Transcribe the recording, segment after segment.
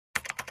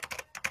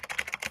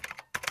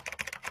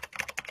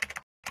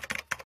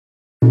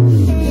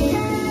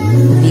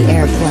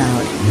air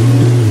cloud.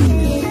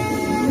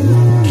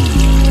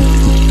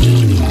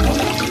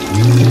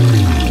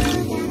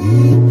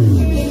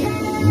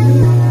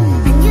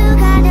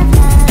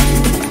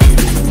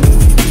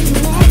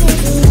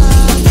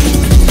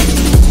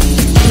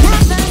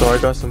 So I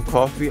got some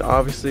coffee,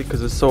 obviously,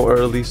 because it's so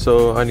early,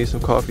 so I need some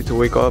coffee to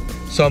wake up.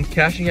 So I'm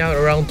cashing out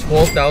around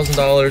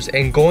 $12,000,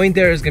 and going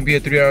there is gonna be a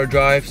 3-hour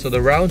drive. So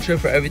the round trip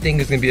for everything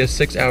is gonna be a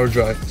 6-hour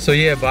drive. So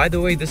yeah, by the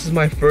way, this is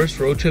my first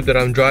road trip that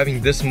I'm driving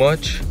this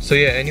much. So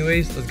yeah,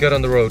 anyways, let's get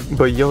on the road.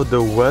 But yo,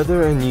 the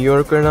weather in New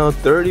York right now,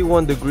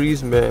 31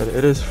 degrees, man.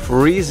 It is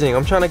freezing.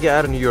 I'm trying to get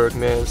out of New York,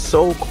 man. It's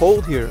so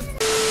cold here.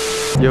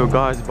 Yo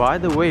guys, by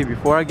the way,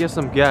 before I get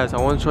some gas,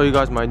 I want to show you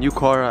guys my new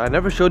car. I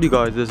never showed you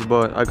guys this,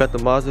 but I got the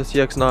Mazda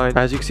CX-9.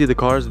 As you can see, the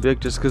car is big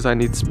just because I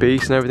need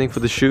space and everything for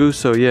the shoes.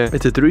 So yeah,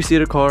 it's a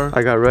 3-seater car.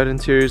 I got red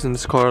interiors in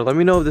this car. Let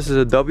me know if this is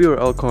a W or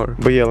L car.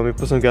 But yeah, let me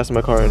put some gas in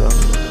my car right now.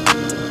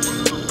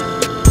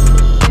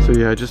 So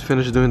yeah, I just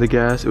finished doing the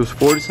gas. It was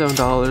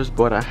 $47,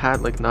 but I had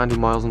like 90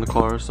 miles in the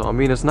car. So I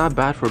mean, it's not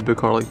bad for a big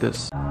car like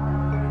this.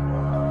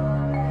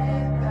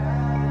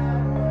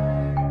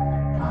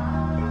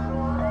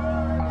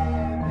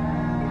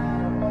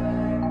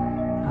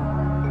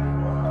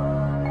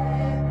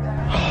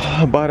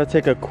 I'm about to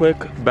take a quick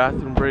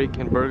bathroom break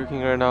in Burger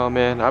King right now,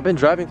 man. I've been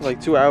driving for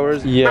like 2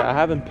 hours. Yeah, I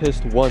haven't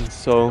pissed once,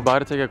 so about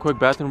to take a quick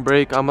bathroom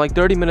break. I'm like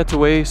 30 minutes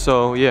away,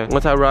 so yeah.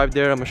 Once I arrive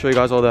there, I'm gonna show you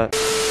guys all that.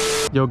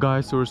 Yo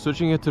guys, so we're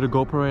switching it to the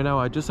GoPro right now.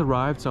 I just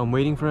arrived, so I'm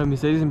waiting for him. He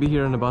said he's gonna be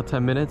here in about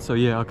 10 minutes, so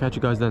yeah, I'll catch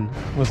you guys then.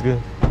 What's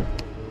good?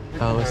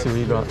 Let's see what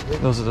you got.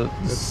 Those are the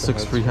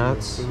 6 free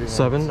hats?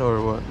 7 or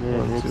what?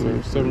 Yeah, 1,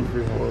 2, 3,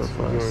 4,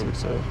 5, 6,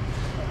 7.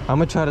 I'm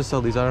gonna try to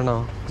sell these, I don't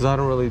know, because I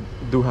don't really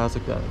do hats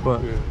like that,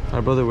 but my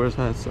brother wears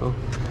hats, so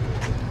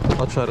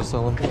I'll try to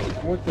sell them.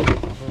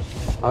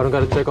 I don't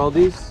gotta check all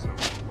these?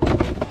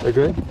 They're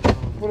good?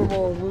 Put them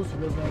all loose.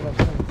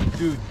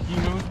 Dude, he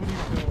knows what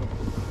he's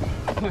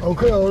doing.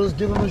 Okay, I'll just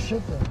give him a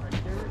shit then.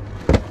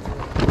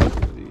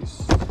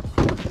 These.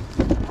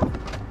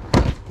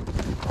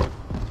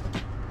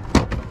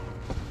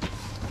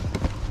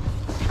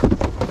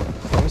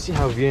 Let me see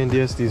how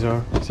VNDS these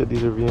are. You said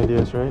these are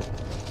VNDS, right?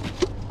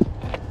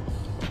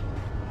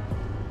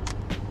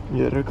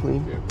 Yeah, they're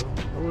clean. Yeah,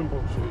 I wouldn't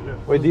bullshit, yeah.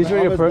 Wait, these are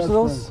your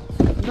personals?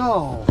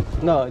 No.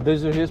 No,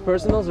 those are his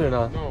personals or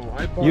not? No,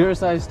 I bought... You're a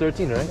size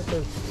 13, right?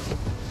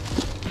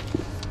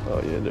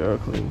 Oh yeah, they are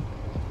clean.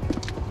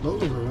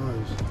 Those are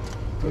nice.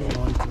 Those are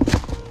nice.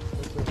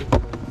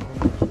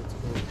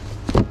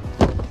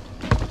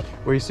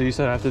 Wait, so you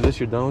said after this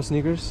you're done with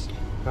sneakers?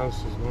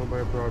 Houses, going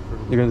by Broadford.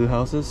 You're gonna do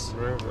houses?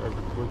 Right, by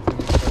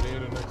the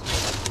end of next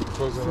month.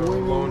 Closing out a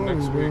loan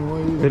next week.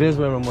 It is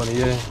way more money,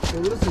 yeah.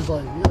 Well, this is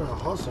like, you're a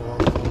hustle.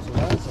 So that's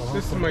a hustle.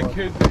 This is my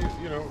kid,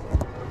 you know.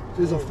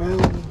 There's a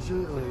family and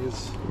shit. Like,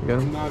 it's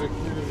not a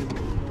kid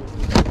anymore.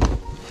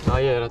 Oh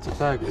yeah, that's a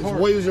fact. It's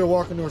way easier to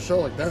walk into a show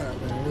like that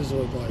than it is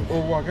with like...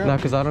 Or walk out. Nah,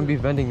 because I don't be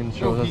vending in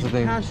shows, that's the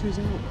thing. Cashes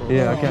out, bro.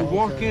 Yeah, okay. You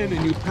walk in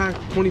and you pack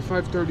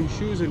 25, 30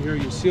 shoes in here,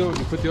 you seal it,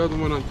 you put the other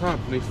one on top,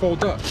 and they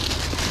fold up.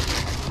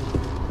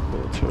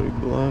 Cherry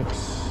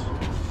blacks.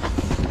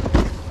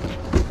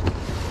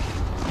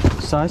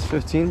 Size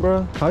 15,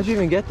 bro? How'd you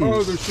even get these?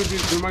 Oh,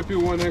 there might be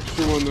one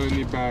extra one that I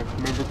need back.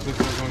 Remember, because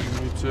I was only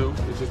need 2. It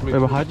just makes. Wait,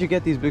 but how'd you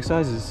get these big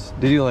sizes?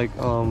 Did you like,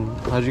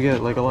 how'd you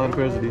get like a lot of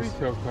pairs of these?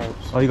 Retail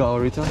cups. Oh, you got all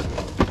retail?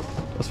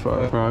 That's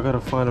fine, bro. I gotta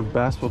find a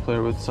basketball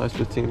player with size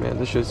 15, man.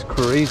 This shit's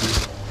crazy.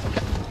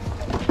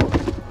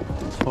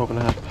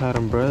 12.5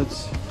 pattern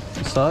breads.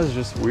 The size is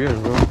just weird,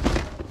 bro.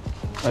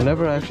 I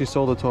never actually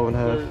sold a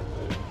 12.5.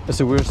 It's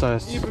a weird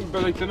size. Even,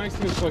 but like the nice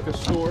thing is like a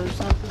store or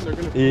something, they're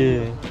gonna.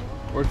 Yeah.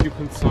 Or if you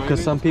consign.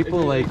 Because some people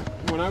like.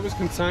 When I was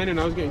consigning,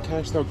 I was getting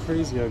cashed out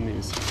crazy on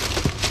these.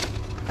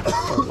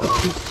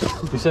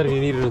 You said you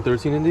needed a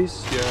 13 in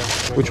these?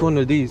 Yeah. Which one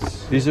are these?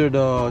 These are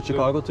the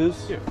Chicago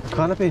 2s? Yeah. I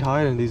kind of paid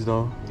higher in these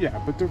though. Yeah,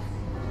 but they're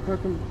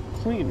fucking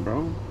clean,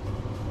 bro.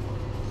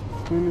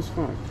 Clean as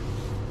fuck.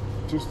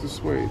 Just the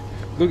suede.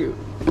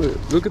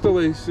 Look at the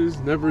laces,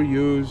 never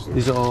used.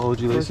 These are all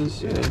OG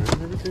laces? Yeah,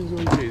 everything's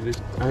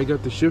OG. I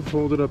got the shift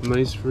folded up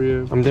nice for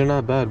you. I mean, they're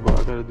not bad, but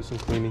I gotta do some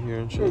cleaning here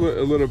and shit. A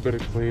little bit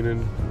of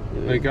cleaning.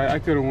 Yeah. Like, I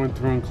could have went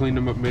through and cleaned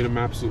them up, made them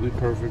absolutely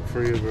perfect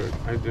for you, but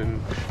I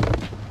didn't.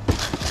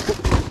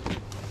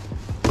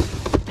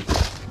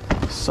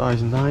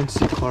 Size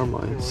 9C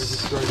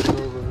Carmines.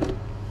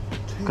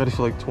 Got it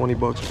for like 20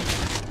 bucks.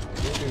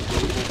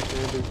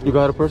 You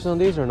got a person on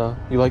these or not?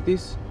 You like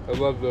these? I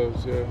love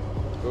those, yeah.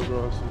 Those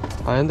are awesome.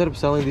 I ended up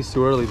selling these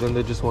too early, then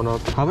they just went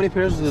up. How many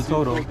pairs is the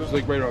total? It was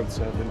like right around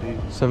 70.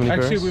 70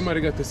 pairs? Actually, we might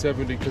have got to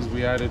 70 because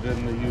we added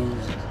in the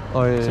used.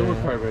 Oh yeah. So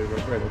we're probably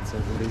right at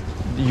 70.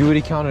 You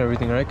already counted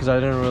everything, right? Because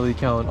I didn't really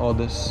count all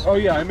this. Oh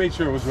yeah, I made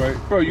sure it was right.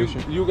 Bro,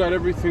 you got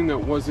everything that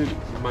wasn't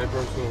my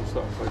personal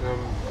stuff. Like,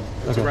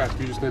 it's a wrap.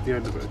 You just got the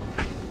end of it.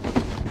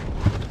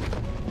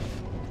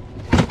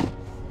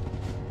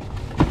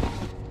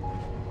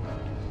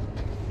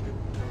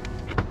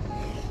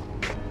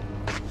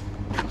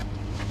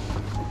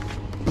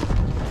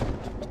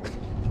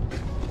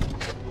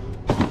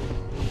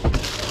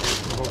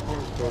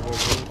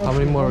 How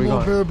many more we got?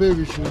 One pair of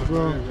baby shoes,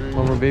 bro.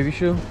 One more baby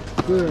shoe?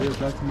 Yeah,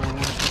 that's my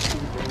one.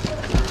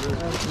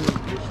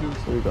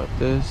 So we got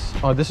this.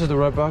 Oh, this is the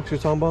red box you're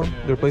talking about?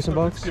 Yeah, the replacement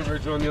box? It's the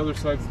original. On the other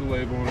side's the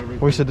label and everything.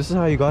 Wait, so this is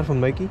how you got it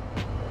from Nike?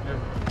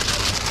 Yeah.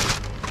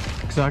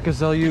 So I can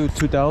sell you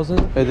 2,000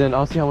 and then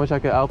I'll see how much I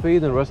can outpay you,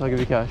 then the rest I'll give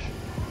you cash.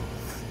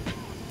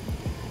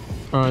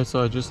 Alright,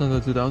 so I just sent the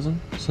 2,000.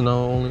 So now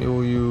I only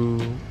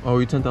owe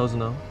you 10,000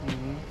 now.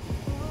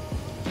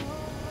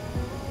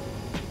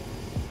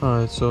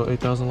 Alright, so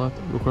 8,000 left.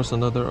 Request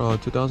another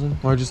 2,000.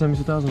 Why'd you send me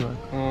 2,000 back?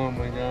 Oh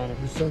my god.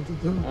 You sent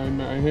it to him?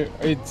 I hit.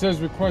 It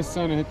says request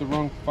sent. I hit the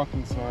wrong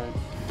fucking side.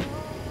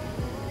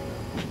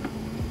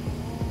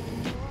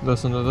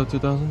 That's another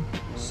 2,000.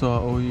 So I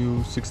owe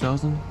you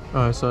 6,000.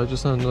 Alright, so I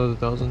just sent another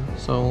 1,000.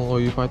 So I'll owe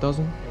you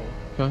 5,000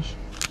 cash.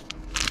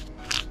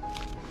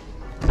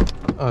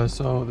 Alright,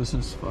 so this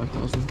is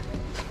 5,000.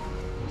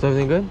 Is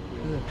everything good?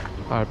 Yeah.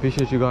 Alright,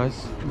 appreciate you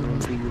guys.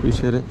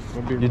 Appreciate it.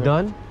 You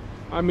done?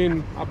 I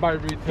mean, I buy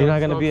retail. You're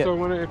not gonna stuff, be.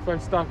 So if I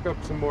stock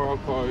up some more, I'll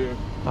call you.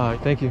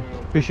 Alright, thank you.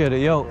 Appreciate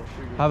it. Yo,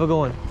 have a good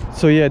one.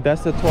 So yeah,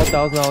 that's the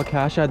 $12,000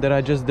 cash out that I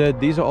just did.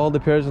 These are all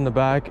the pairs in the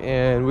back,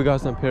 and we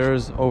got some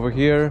pairs over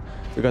here.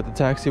 We got the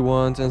taxi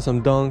ones and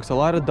some dunks. A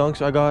lot of dunks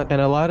I got,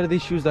 and a lot of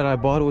these shoes that I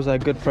bought was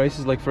at good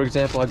prices. Like for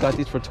example, I got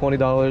these for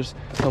 $20.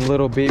 Some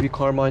little baby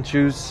Carmine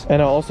shoes,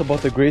 and I also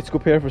bought the grade school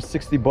pair for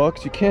 60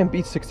 bucks. You can't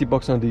beat 60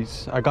 bucks on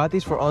these. I got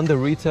these for under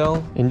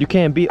retail, and you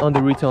can't beat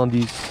under retail on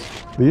these.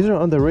 These are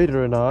underrated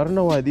right now. I don't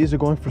know why these are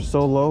going for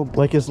so low.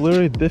 Like, it's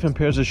literally different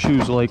pairs of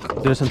shoes.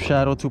 Like, there's some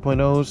Shadow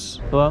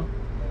 2.0s. Hello?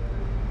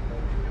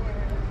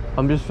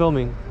 I'm just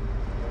filming.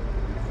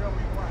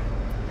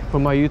 For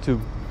my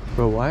YouTube.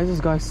 Bro, why is this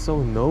guy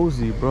so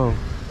nosy, bro?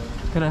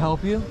 Can I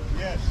help you?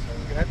 Yes,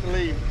 you have to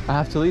leave. I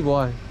have to leave?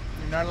 Why?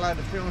 You're not allowed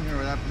to film here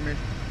without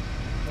permission.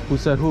 Who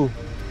said who?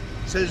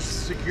 It says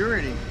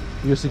security.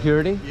 Your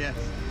security? Yes.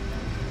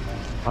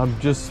 I'm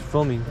just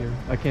filming here.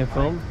 I can't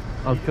film?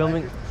 I'm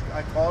filming.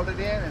 I called it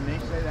in and they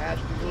said I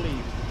asked you to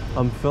leave.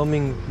 I'm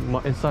filming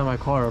inside my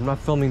car. I'm not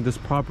filming this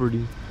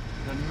property.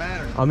 Doesn't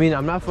matter. I mean,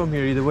 I'm not from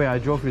here either way. I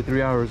drove for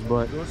 3 hours,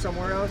 but... Go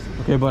somewhere else.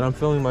 Okay, but I'm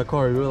filming my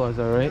car. You realize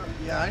that, right?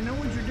 Yeah, I know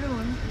what you're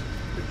doing,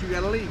 but you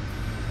gotta leave.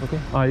 Okay.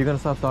 Are you gonna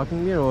stop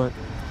stalking me or what?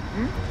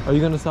 Are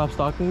you gonna stop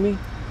stalking me?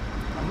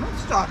 I'm not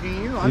stalking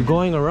you. You're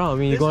going around. I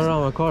mean, you're going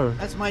around my car.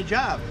 That's my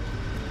job.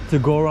 To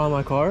go around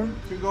my car?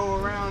 To go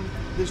around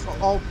this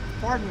whole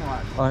parking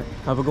lot. Alright,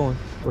 have a good one.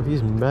 Bro,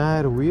 he's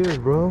mad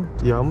weird, bro.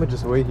 Yeah, I'm gonna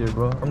just wait here,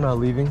 bro. I'm not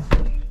leaving.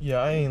 Yeah,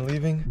 I ain't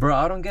leaving. Bro,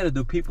 I don't get it.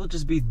 Do people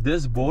just be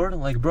this bored?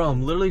 Like, bro,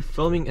 I'm literally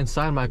filming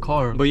inside my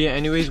car. But yeah,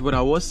 anyways, what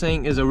I was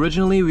saying is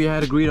originally we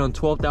had agreed on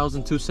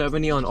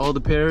 $12,270 on all the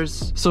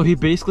pairs. So he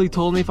basically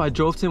told me if I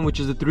drove to him, which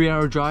is a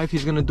 3-hour drive,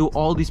 he's gonna do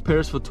all these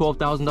pairs for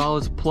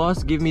 $12,000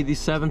 plus give me these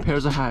 7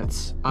 pairs of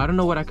hats. I don't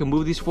know what I can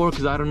move these for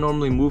because I don't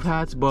normally move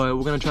hats, but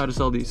we're gonna try to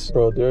sell these.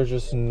 Bro, there's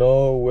just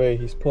no way.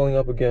 He's pulling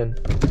up again.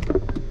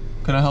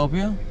 Can I help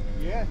you?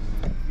 Yes.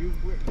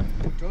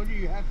 I told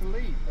you have to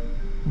leave.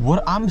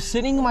 What? I'm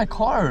sitting in my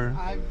car.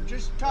 I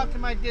just talked to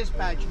my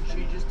dispatch and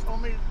she just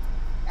told me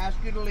to ask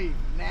you to leave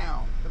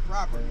now, the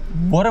property.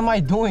 What am I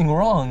doing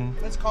wrong?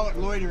 Let's call it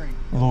loitering.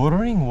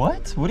 Loitering?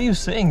 What? What are you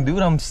saying, dude?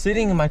 I'm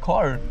sitting in my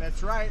car.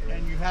 That's right,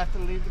 and you have to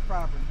leave the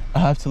property. I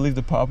have to leave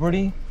the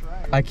property? That's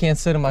right. I can't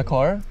sit in my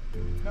car?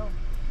 No.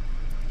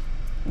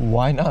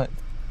 Why not?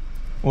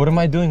 What am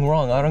I doing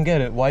wrong? I don't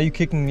get it. Why are you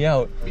kicking me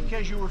out?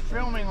 Because you were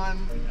filming on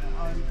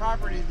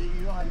property that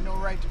you don't have no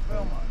right to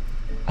film on.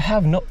 I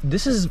have no...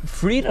 This is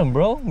freedom,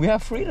 bro. We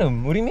have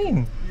freedom. What do you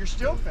mean? You're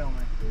still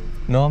filming.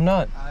 No, I'm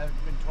not. I've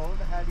been told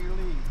to have you leave.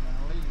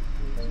 Now leave,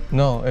 please.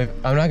 No,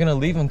 I'm not gonna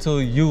leave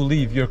until you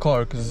leave your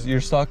car because you're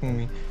stalking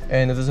me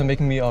and it doesn't make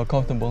me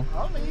comfortable.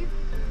 I'll leave.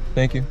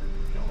 Thank you.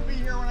 Don't be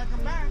here when I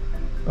come back.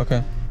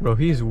 Okay. Bro,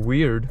 he's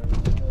weird.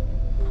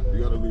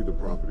 You gotta leave the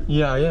property.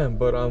 Yeah, I am,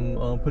 but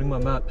I'm putting my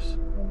maps.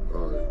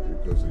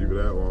 Alright, because either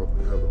that or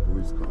I'll have the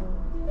police come.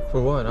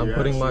 For what? I'm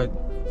putting my...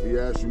 He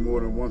asked you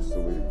more than once to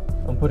leave.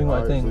 I'm putting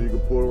my thing. So you can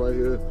pull right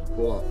here,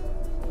 pull out.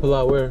 Pull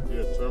out where?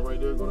 Yeah, turn right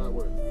there, go that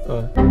way.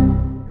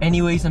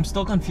 Anyways, I'm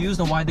still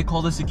confused on why they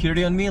call the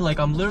security on me. Like,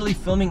 I'm literally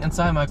filming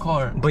inside my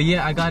car. But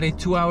yeah, I got a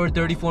 2-hour,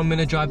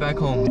 34-minute drive back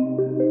home.